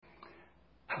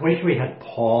wish we had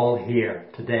Paul here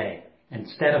today.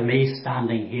 Instead of me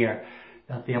standing here,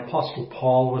 that the Apostle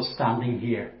Paul was standing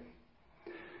here.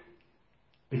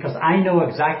 Because I know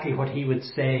exactly what he would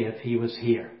say if he was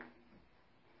here.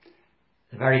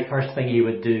 The very first thing he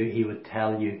would do, he would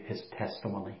tell you his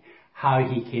testimony. How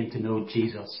he came to know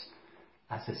Jesus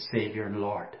as his Saviour and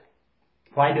Lord.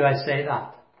 Why do I say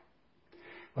that?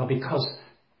 Well, because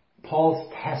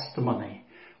Paul's testimony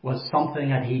was something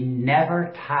that he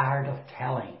never tired of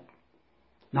telling.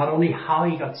 Not only how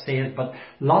he got saved, but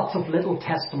lots of little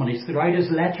testimonies throughout his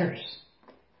letters.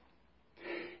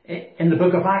 In the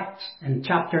book of Acts, in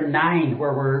chapter 9,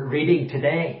 where we're reading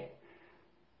today,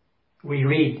 we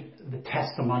read the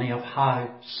testimony of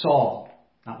how Saul,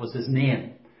 that was his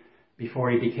name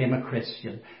before he became a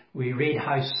Christian, we read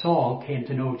how Saul came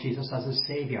to know Jesus as his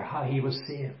Saviour, how he was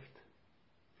saved.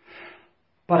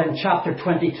 But in chapter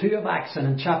 22 of Acts and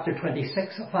in chapter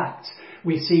 26 of Acts,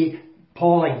 we see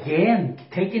Paul again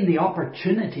taking the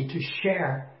opportunity to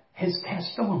share his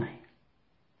testimony.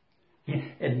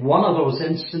 In one of those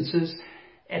instances,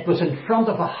 it was in front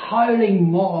of a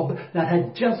howling mob that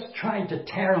had just tried to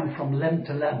tear him from limb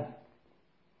to limb.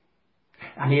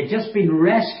 And he had just been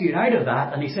rescued out of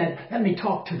that, and he said, let me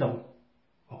talk to them.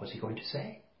 What was he going to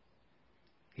say?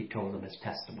 He told them his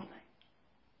testimony.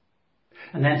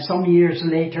 And then some years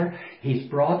later, he's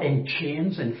brought in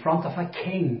chains in front of a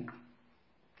king.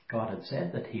 God had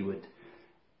said that he would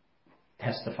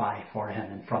testify for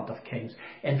him in front of kings.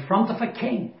 In front of a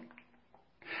king.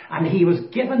 And he was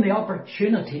given the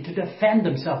opportunity to defend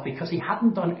himself because he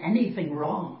hadn't done anything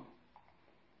wrong.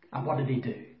 And what did he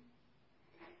do?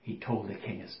 He told the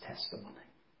king his testimony.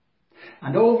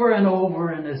 And over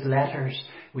in his letters,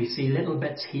 we see little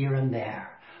bits here and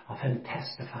there of him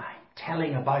testifying,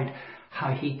 telling about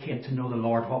how he came to know the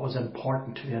Lord, what was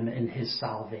important to him in his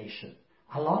salvation.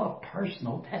 A lot of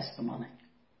personal testimony.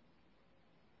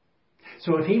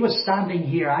 So if he was standing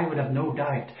here, I would have no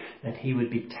doubt that he would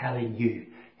be telling you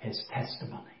his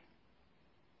testimony.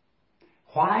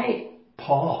 Why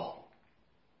Paul?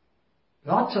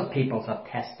 Lots of people have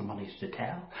testimonies to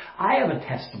tell. I have a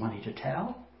testimony to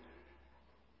tell.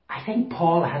 I think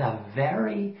Paul had a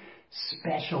very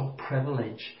special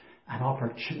privilege and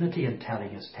opportunity in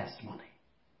telling his testimony.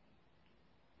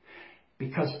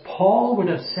 Because Paul would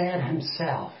have said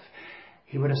himself,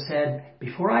 he would have said,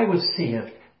 before I was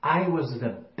saved, I was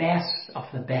the best of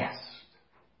the best.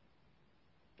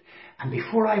 And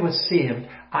before I was saved,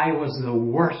 I was the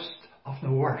worst of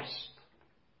the worst.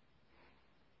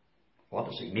 What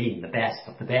does he mean, the best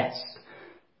of the best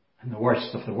and the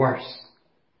worst of the worst?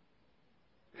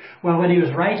 Well, when he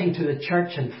was writing to the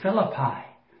church in Philippi,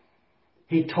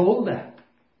 he told them,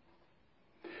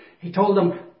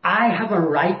 I have a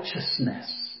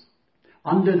righteousness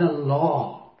under the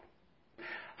law.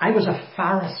 I was a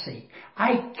Pharisee.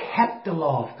 I kept the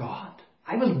law of God.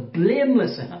 I was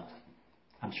blameless in it.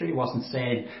 I'm sure he wasn't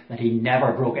saying that he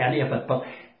never broke any of it, but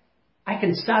I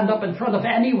can stand up in front of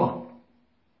anyone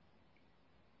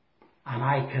and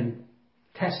I can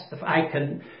testify, I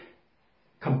can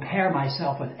compare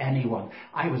myself with anyone.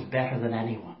 I was better than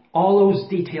anyone. All those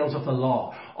details of the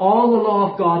law, all the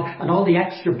law of God and all the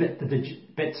extra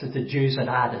bits that the Jews had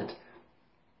added,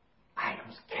 I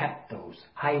was kept those.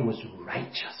 I was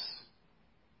righteous.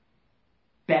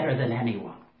 Better than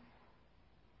anyone.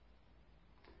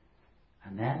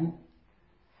 And then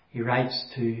he writes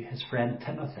to his friend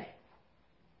Timothy.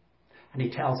 And he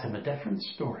tells him a different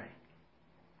story.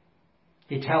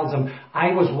 He tells him,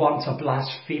 I was once a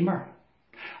blasphemer,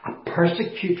 a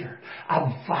persecutor,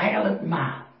 a violent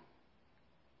man.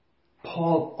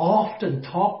 Paul often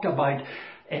talked about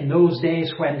in those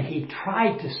days when he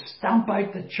tried to stamp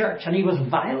out the church, and he was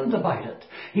violent about it.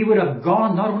 He would have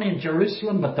gone not only in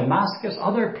Jerusalem but Damascus,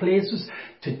 other places,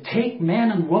 to take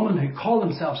men and women who call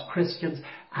themselves Christians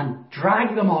and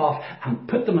drag them off and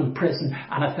put them in prison.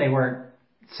 And if they were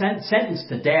sentenced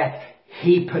to death,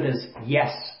 he put his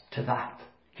yes to that.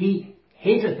 He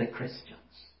hated the Christians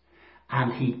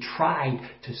and he tried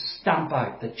to stamp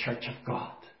out the church of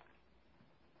God.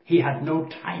 He had no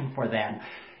time for them.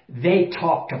 They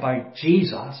talked about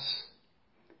Jesus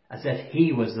as if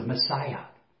he was the Messiah.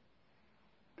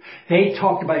 They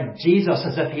talked about Jesus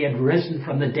as if he had risen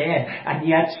from the dead, and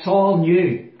yet Saul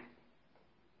knew,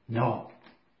 no,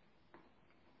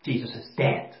 Jesus is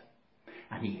dead.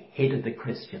 And he hated the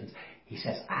Christians. He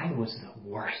says, I was the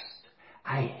worst.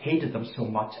 I hated them so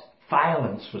much.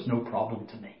 Violence was no problem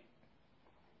to me.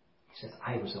 He says,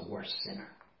 I was the worst sinner.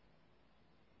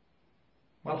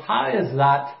 Well, how is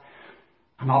that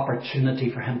an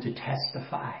opportunity for him to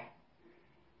testify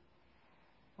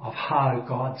of how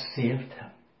God saved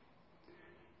him?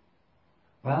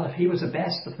 Well, if he was the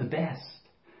best of the best,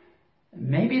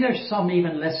 maybe there's some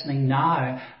even listening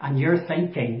now and you're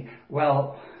thinking,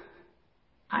 well,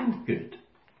 I'm good.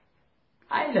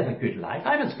 I live a good life.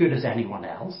 I'm as good as anyone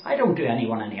else. I don't do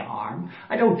anyone any harm.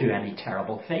 I don't do any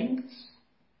terrible things.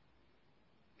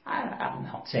 I'm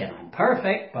not saying I'm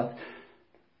perfect, but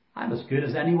I'm as good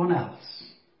as anyone else.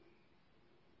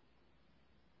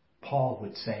 Paul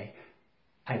would say,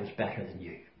 I was better than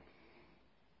you.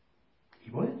 He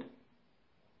would.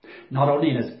 Not only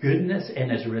in his goodness, in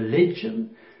his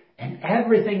religion, in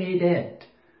everything he did.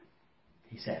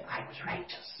 He said, I was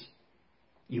righteous.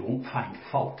 You won't find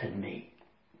fault in me.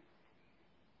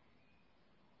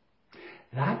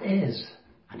 That is,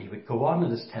 and he would go on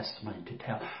in his testimony to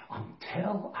tell,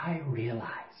 until I realized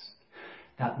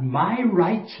that my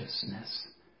righteousness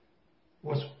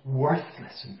was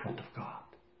worthless in front of God.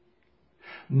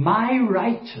 My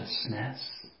righteousness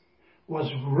was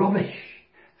rubbish,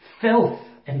 filth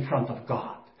in front of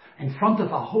God. In front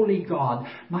of a holy God,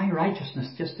 my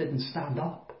righteousness just didn't stand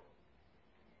up.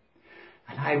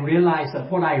 And I realized that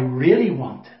what I really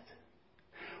wanted,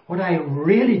 what I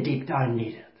really deep down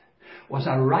needed, was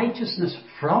a righteousness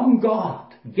from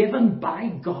God, given by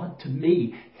God to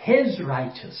me, His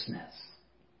righteousness,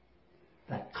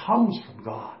 that comes from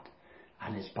God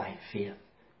and is by faith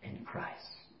in Christ.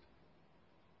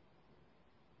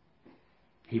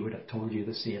 He would have told you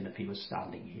the same if he was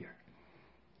standing here.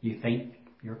 You think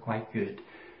you're quite good,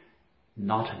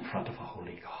 not in front of a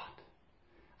holy God.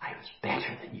 I was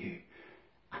better than you,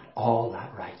 and all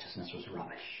that righteousness was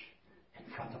rubbish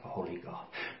in front of a holy God.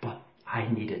 But I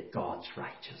needed God's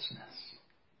righteousness,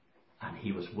 and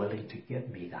He was willing to give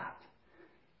me that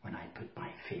when I put my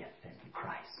faith in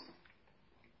Christ.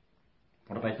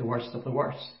 What about the worst of the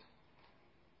worst?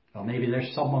 Well, maybe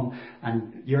there's someone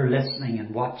and you're listening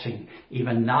and watching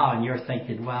even now and you're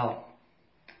thinking, well,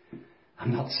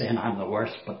 I'm not saying I'm the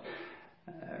worst, but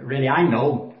really I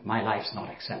know my life's not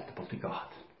acceptable to God.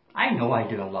 I know I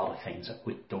do a lot of things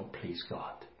that don't please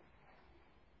God.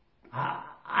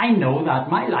 I know that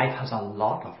my life has a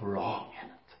lot of wrong in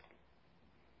it.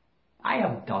 I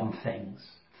have done things,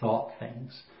 thought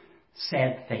things,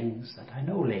 said things that I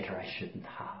know later I shouldn't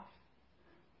have.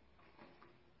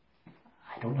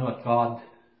 I don't know if God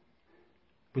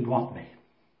would want me.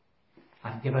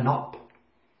 I've given up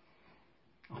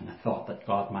on the thought that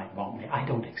God might want me. I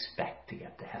don't expect to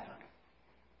get to heaven.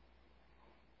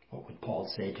 What would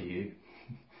Paul say to you?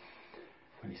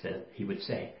 When he would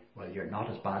say, well, you're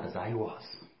not as bad as I was.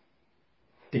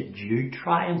 Did you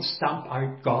try and stamp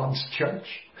out God's church?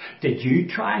 Did you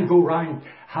try and go around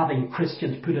having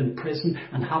Christians put in prison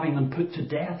and having them put to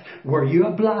death? Were you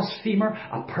a blasphemer,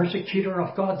 a persecutor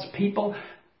of God's people,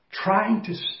 trying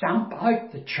to stamp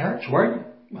out the church? Were you?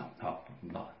 Well,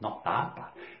 no, not that,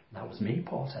 but that was me,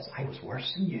 Paul says. I was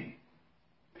worse than you.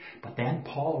 But then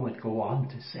Paul would go on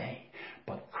to say,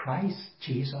 but Christ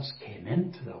Jesus came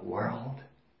into the world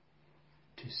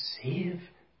to save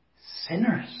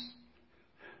sinners.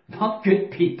 Not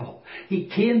good people. He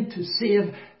came to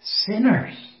save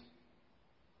sinners.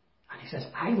 And he says,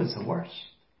 I was the worst.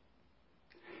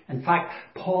 In fact,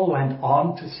 Paul went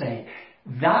on to say,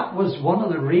 that was one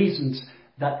of the reasons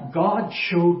that God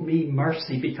showed me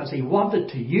mercy, because He wanted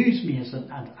to use me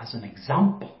as an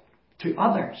example to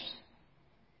others.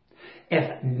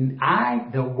 If I,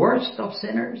 the worst of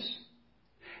sinners,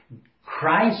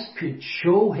 Christ could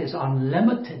show His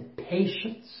unlimited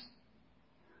patience,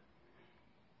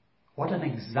 what an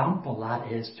example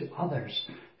that is to others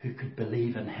who could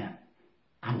believe in Him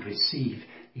and receive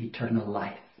eternal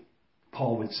life.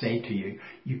 Paul would say to you,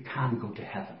 you can go to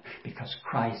heaven because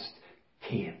Christ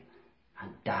came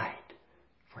and died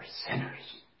for sinners.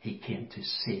 He came to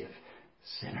save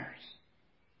sinners.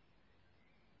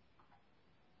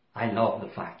 I love the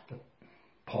fact that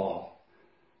Paul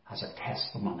has a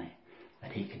testimony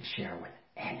that he can share with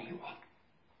anyone.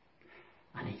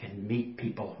 And he can meet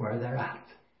people where they're at.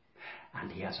 And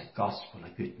he has a gospel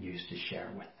of good news to share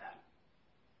with them.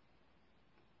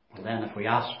 Well then, if we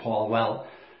ask Paul, well,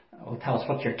 tell us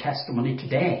what's your testimony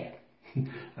today?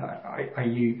 Are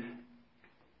you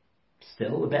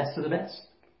still the best of the best?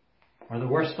 Or the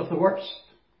worst of the worst?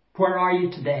 Where are you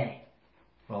today?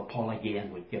 Well, Paul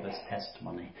again would give us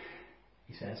testimony.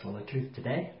 He says, well, the truth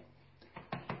today,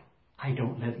 I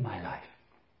don't live my life.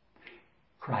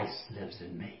 Christ lives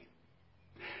in me.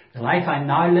 The life I'm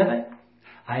now living,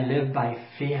 I live by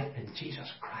faith in Jesus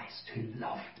Christ, who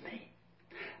loved me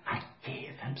and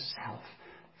gave Himself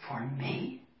for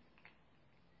me.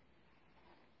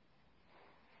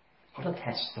 What a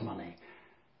testimony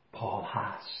Paul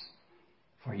has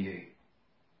for you.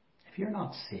 If you're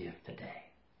not saved today,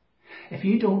 if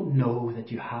you don't know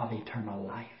that you have eternal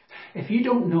life, if you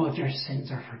don't know if your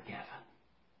sins are forgiven,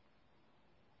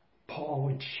 Paul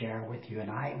would share with you and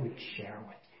I would share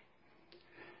with you.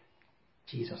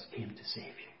 Jesus came to save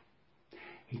you.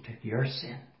 He took your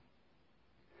sin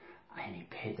and he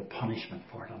paid the punishment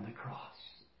for it on the cross.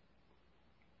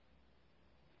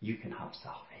 You can have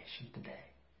salvation today.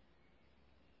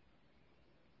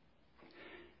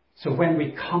 So when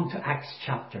we come to Acts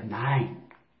chapter 9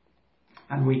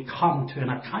 and we come to an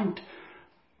account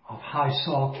of how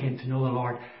Saul came to know the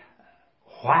Lord,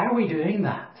 why are we doing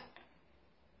that?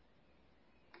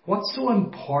 What's so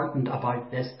important about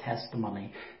this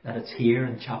testimony that it's here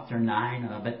in chapter 9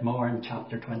 and a bit more in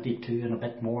chapter 22 and a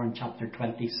bit more in chapter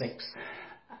 26?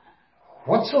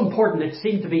 What's so important? It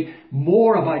seemed to be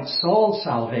more about Saul's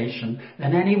salvation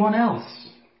than anyone else.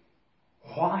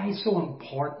 Why so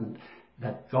important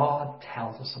that God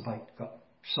tells us about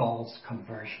Saul's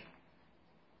conversion?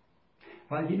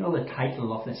 Well, you know the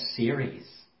title of this series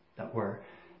that we're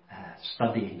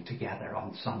studying together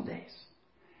on Sundays.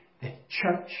 The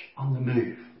Church on the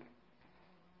Move.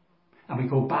 And we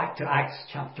go back to Acts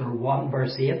chapter 1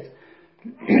 verse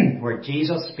 8, where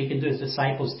Jesus, speaking to his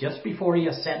disciples just before he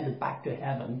ascended back to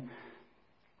heaven,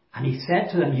 and he said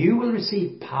to them, you will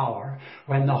receive power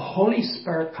when the Holy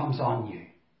Spirit comes on you,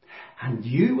 and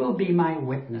you will be my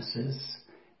witnesses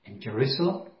in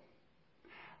Jerusalem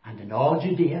and in all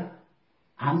Judea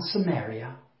and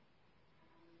Samaria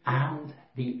and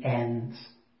the ends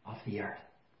of the earth.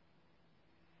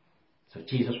 So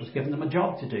Jesus was giving them a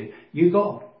job to do. You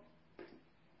go.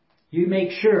 You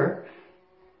make sure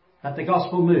that the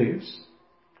gospel moves.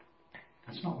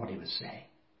 That's not what he was saying.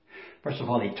 First of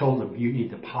all, he told them you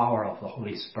need the power of the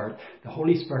Holy Spirit. The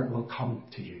Holy Spirit will come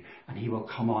to you and he will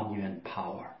come on you in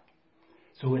power.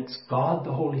 So it's God,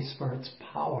 the Holy Spirit's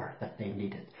power that they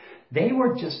needed. They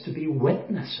were just to be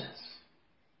witnesses.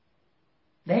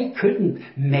 They couldn't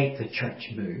make the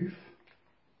church move.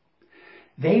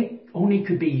 They only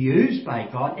could be used by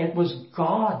God. It was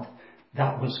God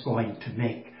that was going to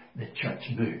make the church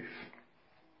move.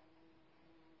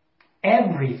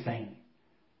 Everything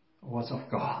was of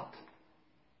God.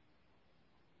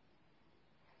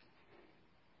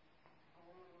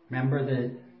 Remember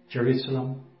the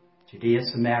Jerusalem, Judea,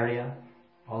 Samaria,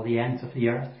 all the ends of the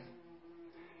earth?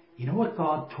 You know what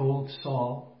God told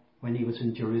Saul when he was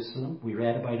in Jerusalem? We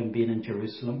read about him being in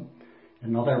Jerusalem.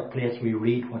 Another place we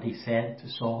read what he said to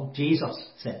Saul. Jesus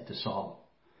said to Saul.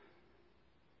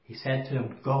 He said to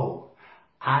him, go,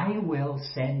 I will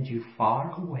send you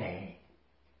far away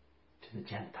to the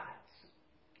Gentiles.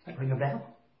 Does that ring a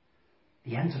bell?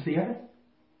 The ends of the earth.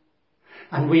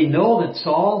 And we know that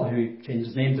Saul, who changed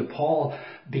his name to Paul,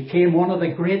 became one of the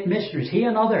great missionaries, he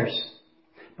and others,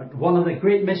 but one of the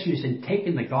great missionaries in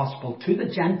taking the gospel to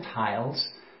the Gentiles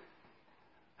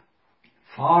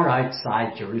far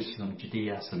outside Jerusalem,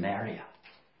 Judea, Samaria,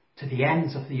 to the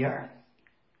ends of the earth.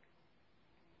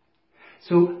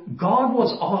 So God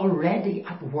was already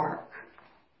at work.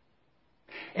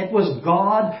 It was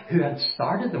God who had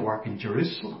started the work in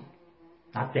Jerusalem,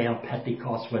 that day on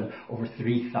Pentecost when over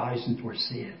 3,000 were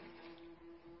saved.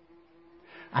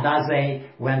 And as they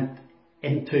went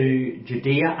into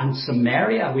Judea and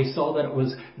Samaria, we saw that it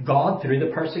was God, through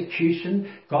the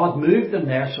persecution, God moved them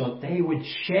there so that they would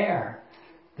share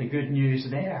the good news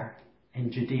there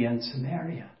in Judea and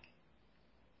Samaria.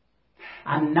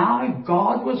 And now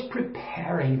God was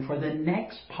preparing for the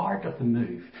next part of the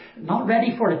move. Not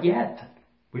ready for it yet.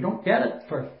 We don't get it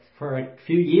for a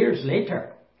few years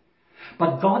later.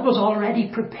 But God was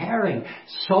already preparing.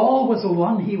 Saul was the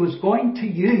one he was going to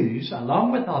use,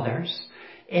 along with others,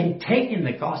 in taking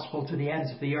the gospel to the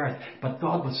ends of the earth. But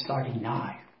God was starting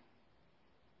now.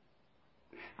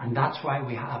 And that's why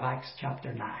we have Acts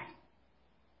chapter 9.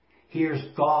 Here's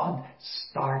God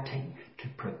starting to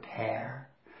prepare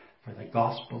for the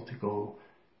gospel to go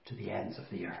to the ends of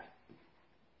the earth.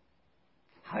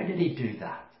 How did he do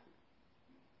that?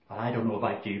 Well, I don't know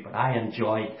about you, but I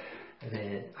enjoyed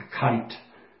the account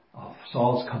of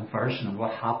Saul's conversion and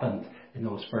what happened in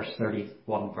those first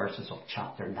 31 verses of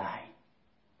chapter 9.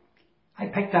 I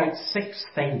picked out 6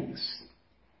 things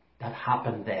that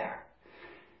happened there.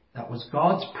 That was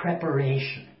God's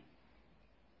preparation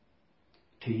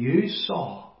to use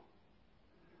Saul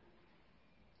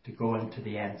to go into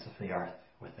the ends of the earth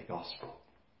with the gospel.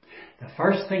 The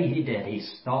first thing he did, he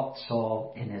stopped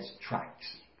Saul in his tracks.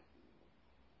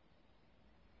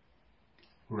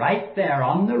 Right there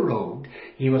on the road,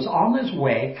 he was on his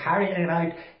way carrying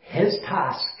out his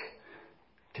task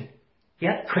to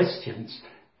get Christians,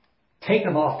 take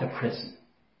them off to prison.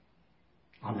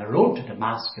 On the road to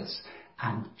Damascus,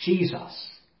 and Jesus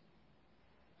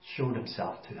showed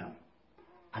himself to him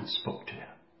and spoke to him.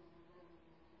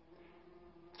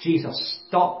 Jesus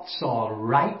stopped Saul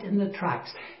right in the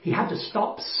tracks. He had to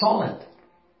stop solid.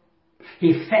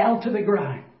 He fell to the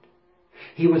ground.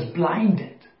 He was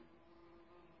blinded.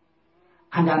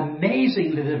 And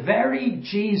amazingly, the very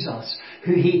Jesus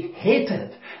who he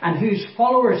hated and whose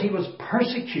followers he was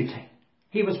persecuting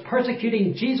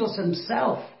Jesus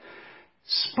himself,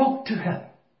 spoke to him.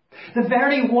 The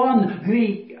very one who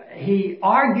he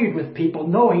argued with people,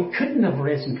 no, he couldn't have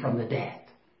risen from the dead,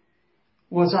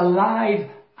 was alive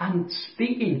and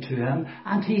speaking to him,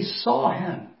 and he saw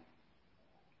him.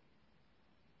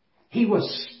 He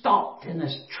was stopped in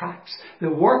his tracks. The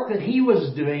work that he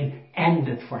was doing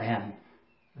ended for him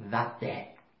that day.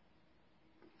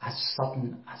 As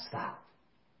sudden as that.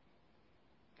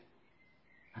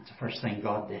 That's the first thing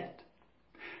God did.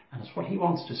 And it's what he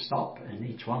wants to stop in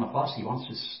each one of us. He wants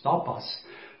to stop us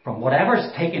from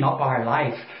whatever's taking up our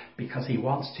life, because he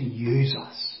wants to use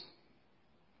us.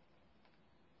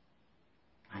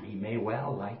 And he may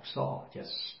well, like Saul,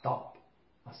 just stop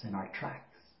us in our tracks.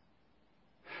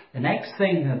 The next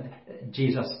thing that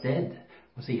Jesus did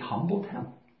was he humbled him.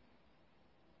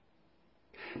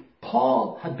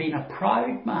 Paul had been a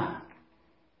proud man.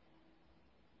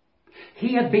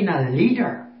 He had been a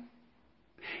leader.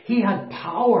 He had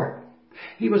power.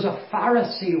 He was a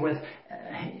Pharisee with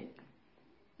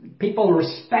people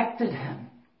respected him.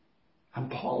 And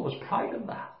Paul was proud of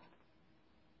that.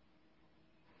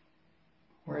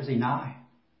 Where is he now?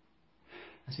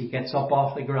 As he gets up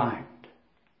off the ground,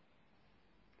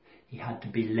 he had to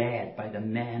be led by the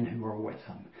men who were with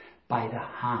him by the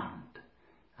hand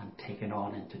and taken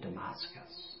on into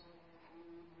Damascus.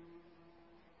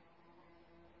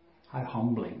 How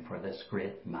humbling for this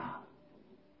great man.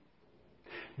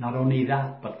 Not only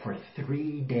that, but for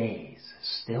 3 days,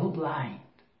 still blind,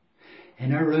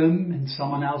 in a room in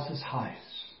someone else's house,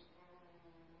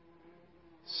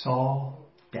 Saul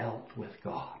dealt with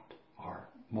God, or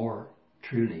more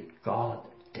truly, God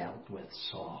dealt with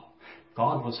Saul.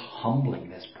 God was humbling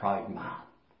this proud man.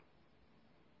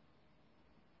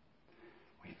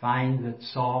 We find that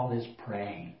Saul is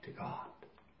praying to God.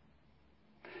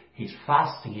 He's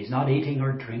fasting. He's not eating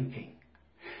or drinking.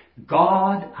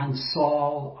 God and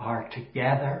Saul are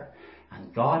together,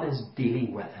 and God is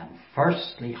dealing with him,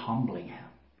 firstly humbling him.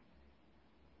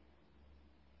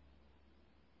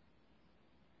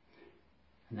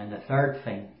 And then the third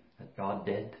thing that God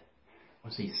did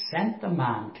was he sent the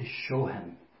man to show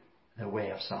him the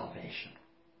way of salvation.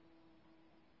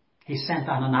 He sent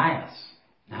Ananias.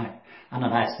 Now,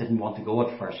 Ananias didn't want to go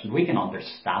at first, and we can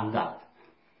understand that.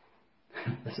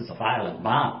 This is a violent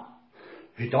man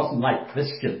who doesn't like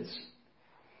Christians.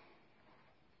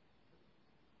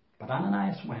 But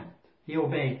Ananias went. He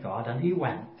obeyed God, and he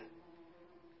went.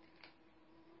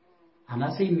 And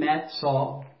as he met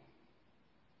Saul,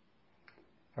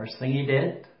 first thing he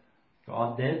did,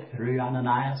 God did, through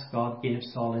Ananias, God gave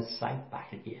Saul his sight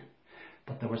back again.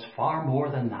 But there was far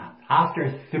more than that.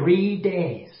 After 3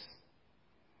 days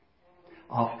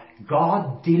of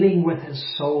God dealing with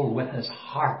his soul, with his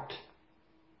heart,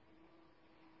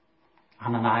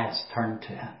 Ananias turned to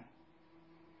him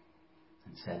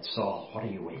and said, Saul, what are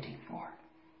you waiting for?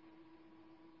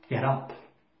 Get up,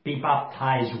 be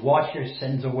baptized, wash your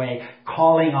sins away,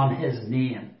 calling on his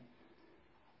name.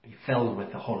 Be filled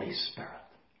with the Holy Spirit.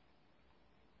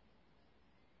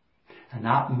 In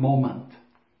that moment,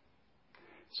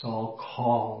 Saul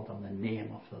called on the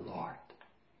name of the Lord.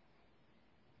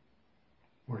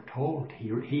 We're told,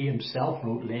 he himself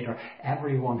wrote later,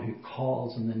 everyone who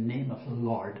calls on the name of the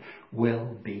Lord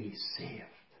will be saved.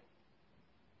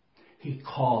 He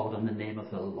called on the name of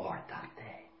the Lord that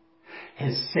day.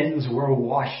 His sins were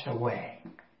washed away.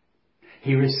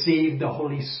 He received the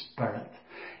Holy Spirit.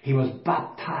 He was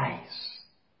baptized.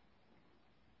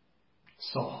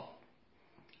 Saul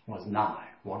was now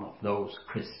one of those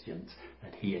Christians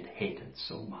that he had hated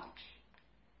so much.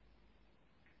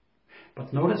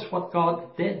 But notice what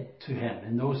God did to him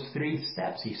in those 3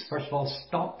 steps. He first of all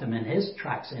stopped him in his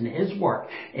tracks, in his work,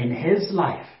 in his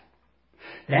life.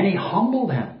 Then he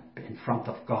humbled him in front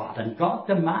of God. And God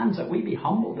demands that we be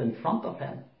humbled in front of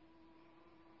him.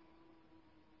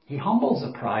 He humbles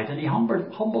the proud, and he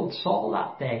humbled Saul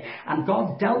that day. And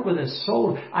God dealt with his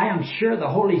soul. I am sure the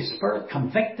Holy Spirit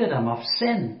convicted him of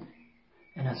sin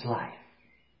in his life.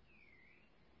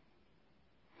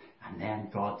 And then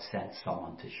God sent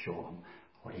someone to show him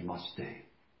what he must do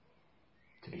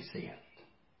to be saved.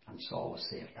 And Saul was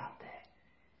saved that day.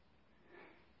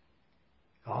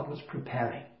 God was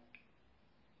preparing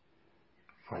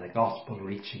for the gospel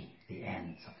reaching the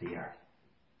ends of the earth.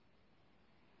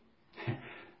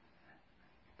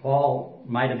 Paul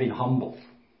might have been humbled,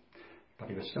 but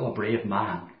he was still a brave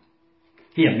man.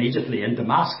 He immediately in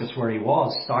Damascus, where he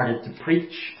was, started to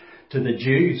preach to the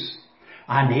Jews.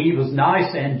 And he was now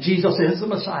saying, Jesus is the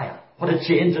Messiah. What a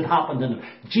change had happened in him.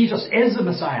 Jesus is the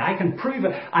Messiah. I can prove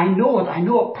it. I know it. I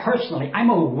know it personally. I'm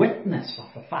a witness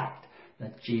of the fact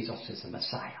that Jesus is the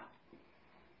Messiah.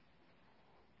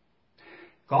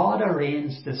 God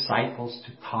arranged disciples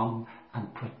to come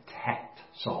and protect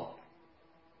Saul.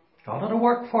 God had a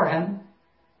work for him.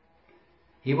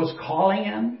 He was calling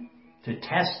him to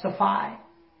testify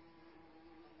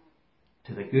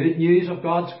to the good news of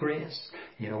God's grace.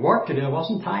 He had a work to do. It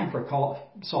wasn't time for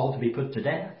Saul to be put to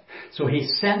death. So he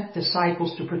sent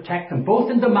disciples to protect him,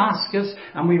 both in Damascus,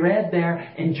 and we read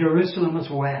there in Jerusalem as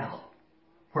well,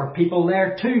 where people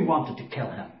there too wanted to kill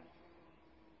him.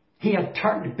 He had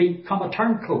become a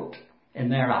turncoat in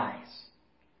their eyes.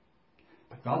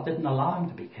 But God didn't allow him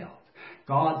to be killed.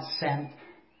 God sent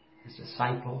his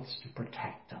disciples to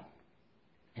protect him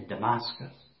in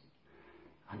Damascus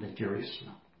and in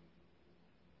Jerusalem.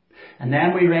 And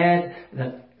then we read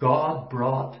that God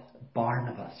brought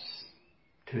Barnabas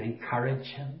to encourage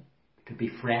him, to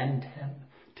befriend him,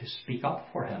 to speak up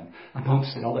for him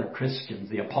amongst the other Christians,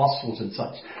 the apostles and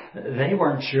such. They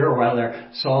weren't sure whether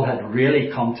Saul had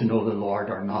really come to know the Lord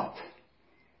or not.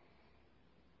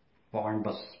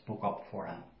 Barnabas spoke up for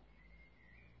him.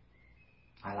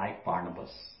 I like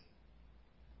Barnabas.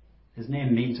 His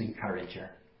name means encourager,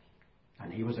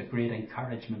 and he was a great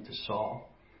encouragement to Saul.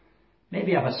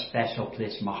 Maybe I have a special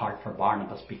place in my heart for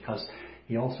Barnabas because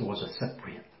he also was a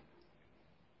Cypriot.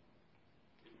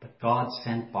 But God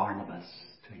sent Barnabas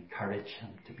to encourage him,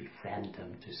 to befriend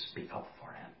him, to speak up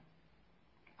for him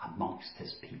amongst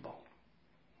his people.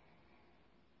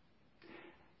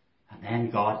 And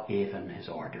then God gave him his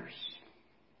orders.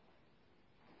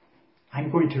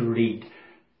 I'm going to read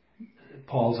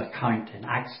Paul's account in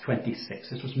Acts 26.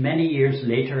 This was many years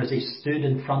later as he stood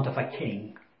in front of a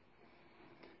king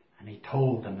and he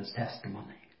told them his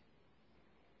testimony.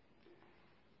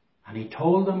 And he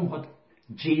told them what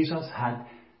Jesus had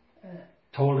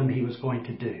told him he was going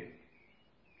to do.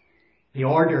 The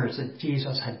orders that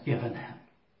Jesus had given him.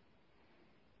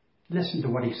 Listen to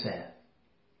what he said.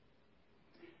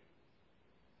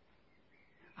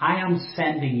 I am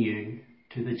sending you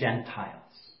to the Gentiles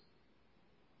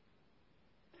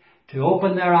to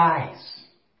open their eyes.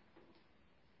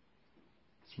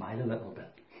 Smile a little bit.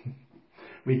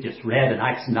 We just read in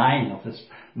Acts 9 of this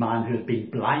man who had been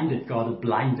blinded. God had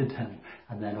blinded him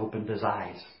and then opened his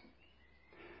eyes.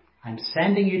 I'm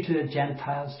sending you to the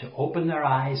Gentiles to open their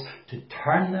eyes, to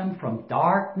turn them from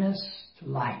darkness to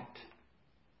light,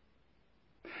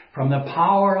 from the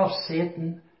power of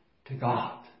Satan to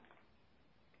God,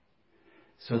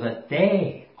 so that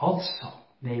they also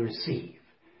may receive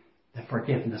the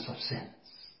forgiveness of sins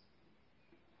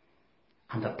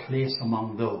and a place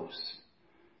among those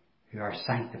who are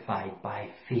sanctified by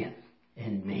faith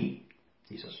in me,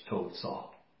 Jesus told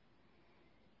Saul.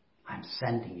 I'm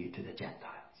sending you to the Gentiles.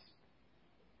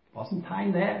 It wasn't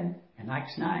time then, in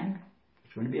Acts 9.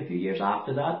 It's going to be a few years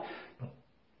after that. But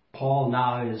Paul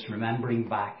now is remembering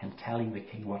back and telling the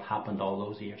king what happened all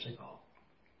those years ago.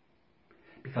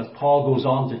 Because Paul goes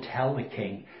on to tell the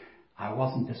king, I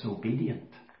wasn't disobedient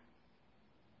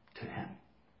to him.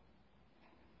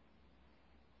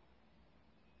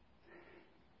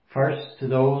 First to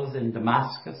those in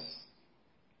Damascus,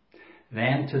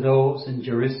 then to those in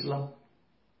Jerusalem,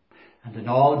 and in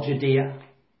all Judea,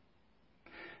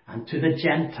 and to the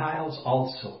Gentiles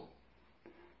also,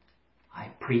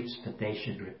 I preached that they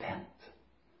should repent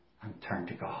and turn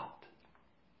to God,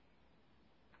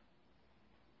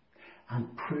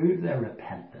 and prove their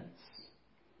repentance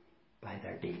by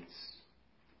their deeds.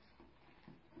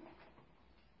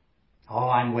 Oh,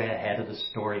 I'm way ahead of the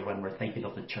story when we're thinking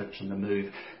of the church and the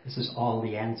move. This is all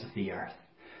the ends of the earth.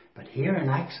 But here in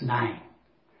Acts 9,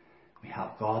 we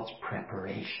have God's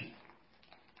preparation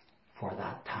for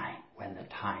that time, when the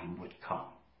time would come.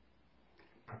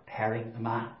 Preparing the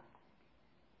man.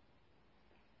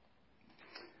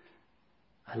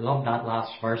 I love that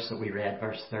last verse that we read,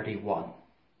 verse 31.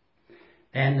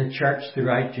 Then the church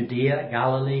throughout Judea,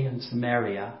 Galilee and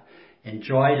Samaria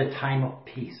enjoyed a time of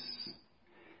peace.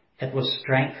 It was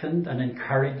strengthened and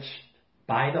encouraged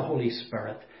by the Holy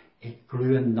Spirit. It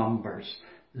grew in numbers,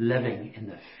 living in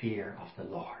the fear of the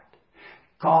Lord.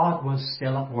 God was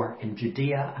still at work in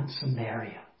Judea and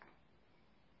Samaria.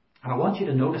 And I want you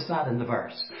to notice that in the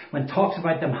verse. When it talks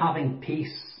about them having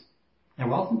peace, there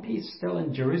wasn't peace still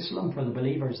in Jerusalem for the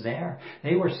believers there.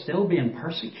 They were still being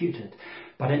persecuted.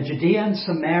 But in Judea and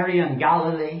Samaria and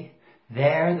Galilee,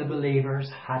 there the believers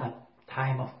had a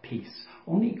time of peace.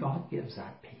 Only God gives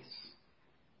that peace.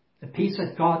 The peace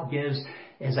that God gives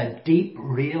is a deep,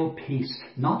 real peace,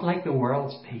 not like the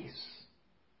world's peace.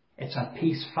 It's a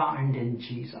peace found in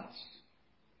Jesus.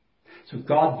 So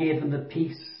God gave them the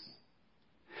peace.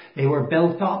 They were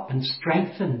built up and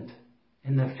strengthened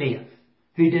in the faith.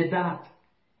 Who did that?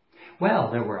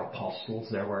 Well, there were apostles,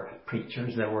 there were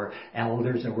preachers, there were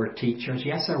elders, there were teachers.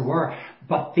 Yes, there were.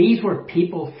 But these were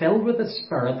people filled with the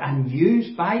Spirit and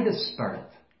used by the Spirit.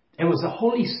 It was the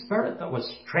Holy Spirit that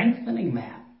was strengthening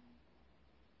them.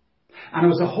 And it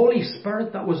was the Holy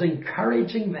Spirit that was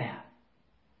encouraging them.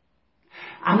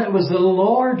 And it was the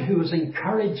Lord who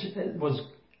was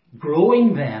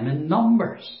growing them in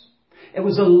numbers. It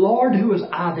was the Lord who was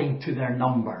adding to their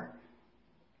number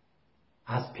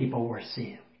as people were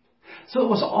saved. So it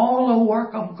was all a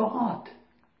work of God.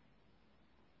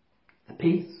 The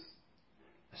peace,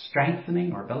 the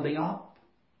strengthening or building up,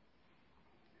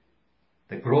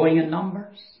 the growing in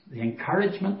numbers, the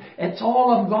encouragement, it's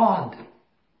all of God.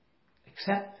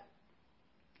 Except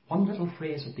one little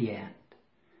phrase at the end.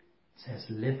 It says,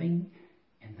 living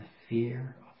in the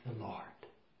fear of the Lord.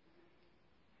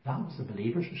 That was the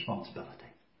believer's responsibility.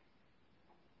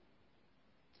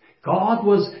 God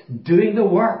was doing the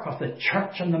work of the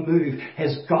church on the move.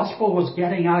 His gospel was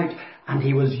getting out, and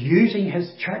He was using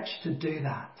His church to do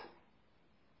that.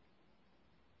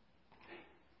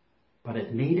 But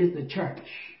it needed the church,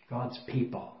 God's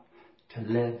people, to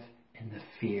live in the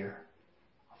fear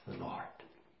of the Lord.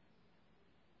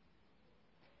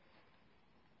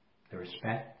 The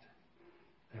respect,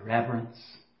 the reverence,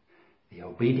 the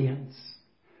obedience,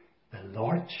 the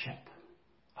lordship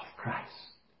of Christ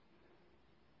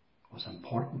was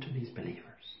important to these believers.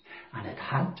 And it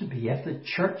had to be if the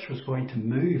church was going to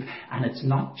move, and it's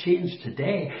not changed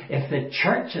today. If the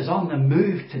church is on the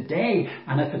move today,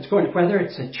 and if it's going, whether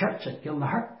it's a church at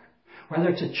Gilnahirk, whether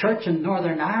it's a church in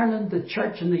Northern Ireland, the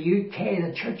church in the UK,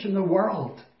 the church in the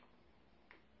world,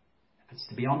 if it's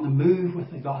to be on the move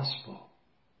with the gospel,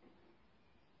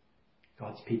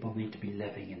 God's people need to be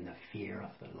living in the fear of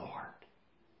the Lord,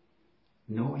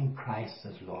 knowing Christ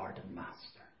as Lord and Master.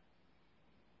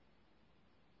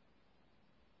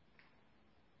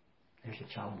 There's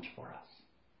a challenge for us.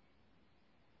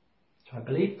 So I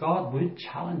believe God would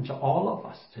challenge all of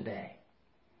us today.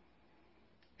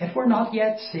 If we're not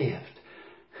yet saved,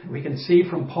 we can see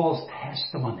from Paul's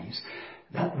testimonies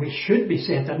that we should be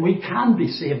saved and we can be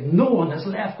saved. No one is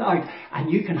left out,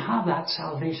 and you can have that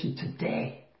salvation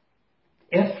today.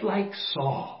 If, like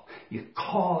Saul, you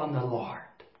call on the Lord,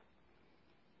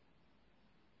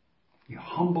 you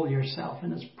humble yourself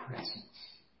in His presence,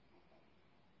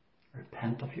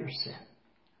 repent of your sin,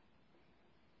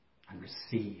 and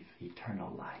receive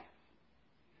eternal life.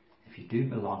 If you do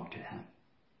belong to Him,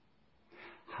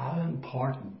 how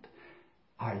important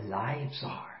our lives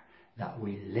are that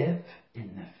we live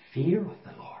in the fear of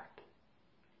the Lord.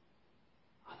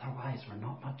 Otherwise, we're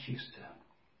not much use to Him.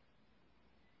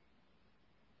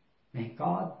 May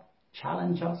God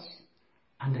challenge us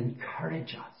and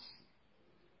encourage us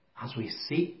as we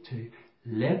seek to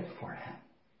live for Him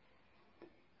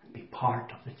and be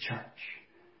part of the church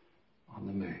on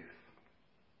the move.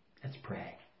 Let's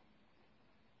pray.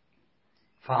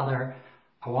 Father,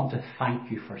 I want to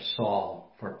thank You for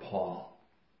Saul, for Paul.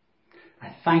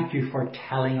 I thank You for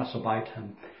telling us about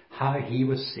him, how he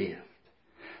was saved.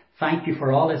 Thank You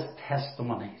for all his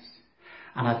testimonies.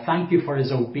 And I thank You for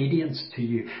his obedience to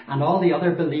You and all the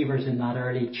other believers in that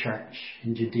early church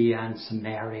in Judea and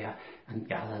Samaria and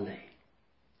Galilee.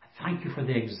 I thank You for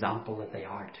the example that they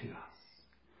are to us.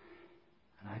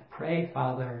 And I pray,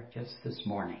 Father, just this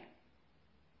morning,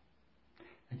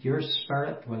 that Your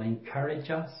Spirit will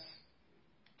encourage us,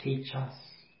 teach us,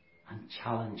 and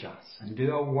challenge us, and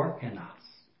do a work in us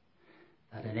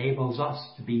that enables us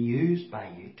to be used by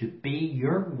You, to be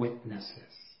Your witnesses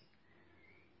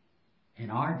in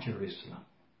our Jerusalem,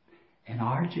 in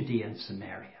our Judea and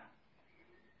Samaria,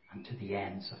 and to the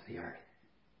ends of the earth.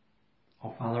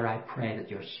 Oh, Father, I pray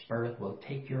that Your Spirit will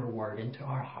take Your word into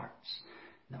our hearts,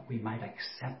 that we might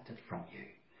accept it from You,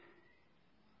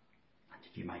 and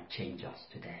that You might change us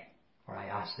today. For I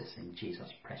ask this in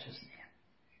Jesus' precious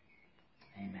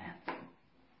name. Amen.